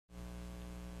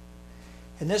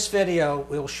In this video,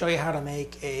 we'll show you how to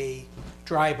make a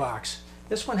dry box.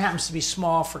 This one happens to be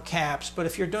small for caps, but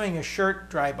if you're doing a shirt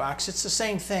dry box, it's the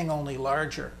same thing, only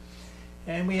larger.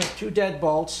 And we have 2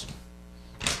 deadbolts.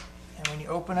 And when you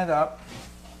open it up,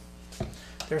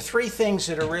 there are 3 things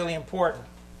that are really important.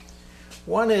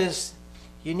 One is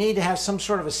you need to have some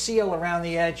sort of a seal around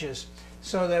the edges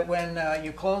so that when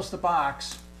you close the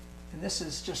box, and this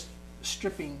is just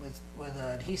stripping with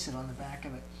adhesive on the back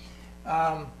of it.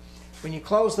 When you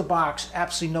close the box,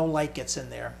 absolutely no light gets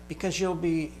in there because you'll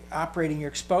be operating your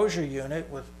exposure unit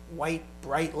with white,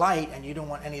 bright light, and you don't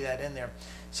want any of that in there.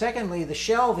 Secondly, the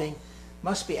shelving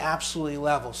must be absolutely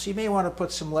level. So you may want to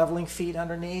put some leveling feet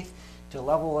underneath to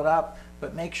level it up,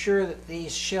 but make sure that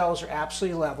these shelves are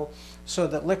absolutely level so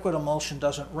that liquid emulsion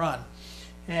doesn't run.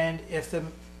 And if the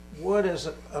wood is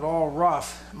at all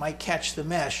rough, it might catch the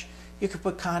mesh, you could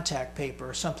put contact paper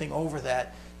or something over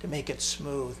that to make it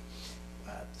smooth.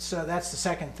 So that's the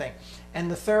second thing. And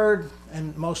the third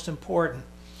and most important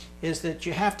is that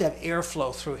you have to have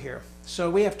airflow through here.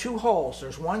 So we have 2 holes.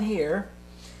 There's one here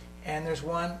and there's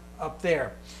one up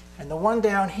there. And the one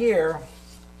down here,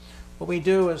 what we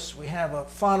do is we have a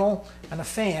funnel and a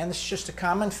fan. This is just a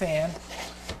common fan.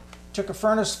 Took a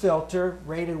furnace filter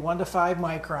rated 1 to 5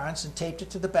 microns and taped it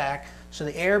to the back so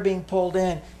the air being pulled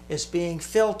in is being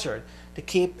filtered to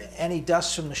keep any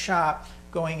dust from the shop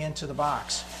going into the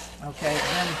box. Okay,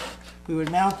 and then we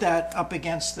would mount that up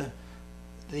against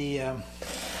the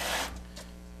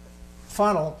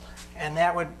funnel, and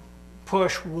that would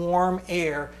push warm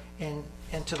air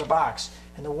into the box.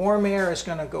 And the warm air is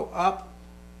going to go up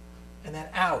and then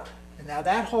out. And now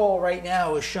that hole right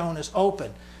now is shown as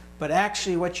open, but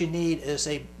actually what you need is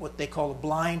what they call a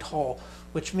blind hole,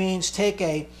 which means take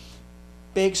a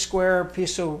big square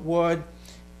piece of wood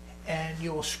and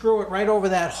you will screw it right over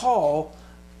that hole,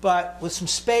 but with some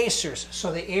spacers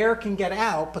so the air can get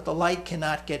out but the light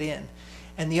cannot get in.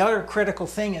 And the other critical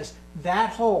thing is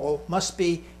that hole must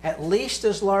be at least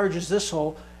as large as this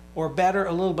hole, or better,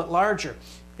 a little bit larger.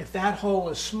 If that hole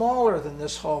is smaller than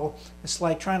this hole, it's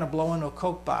like trying to blow into a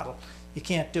Coke bottle. You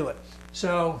can't do it.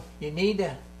 So you need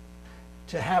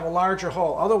to have a larger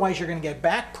hole. Otherwise you're going to get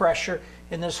back pressure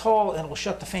in this hole and it will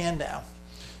shut the fan down.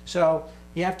 So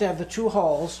you have to have the 2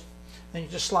 holes. Then you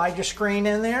just slide your screen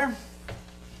in there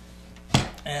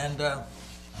and throw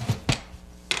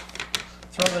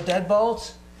the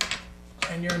deadbolts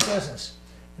and you're in business.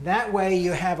 And that way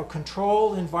you have a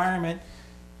controlled environment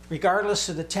regardless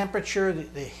of the temperature,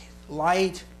 the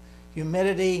light,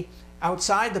 humidity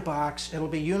outside the box. It'll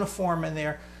be uniform in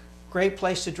there. Great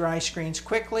place to dry screens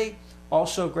quickly.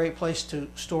 Also a great place to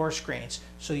store screens.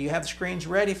 So you have the screens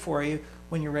ready for you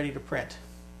when you're ready to print.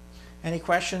 Any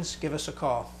questions? Give us a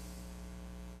call.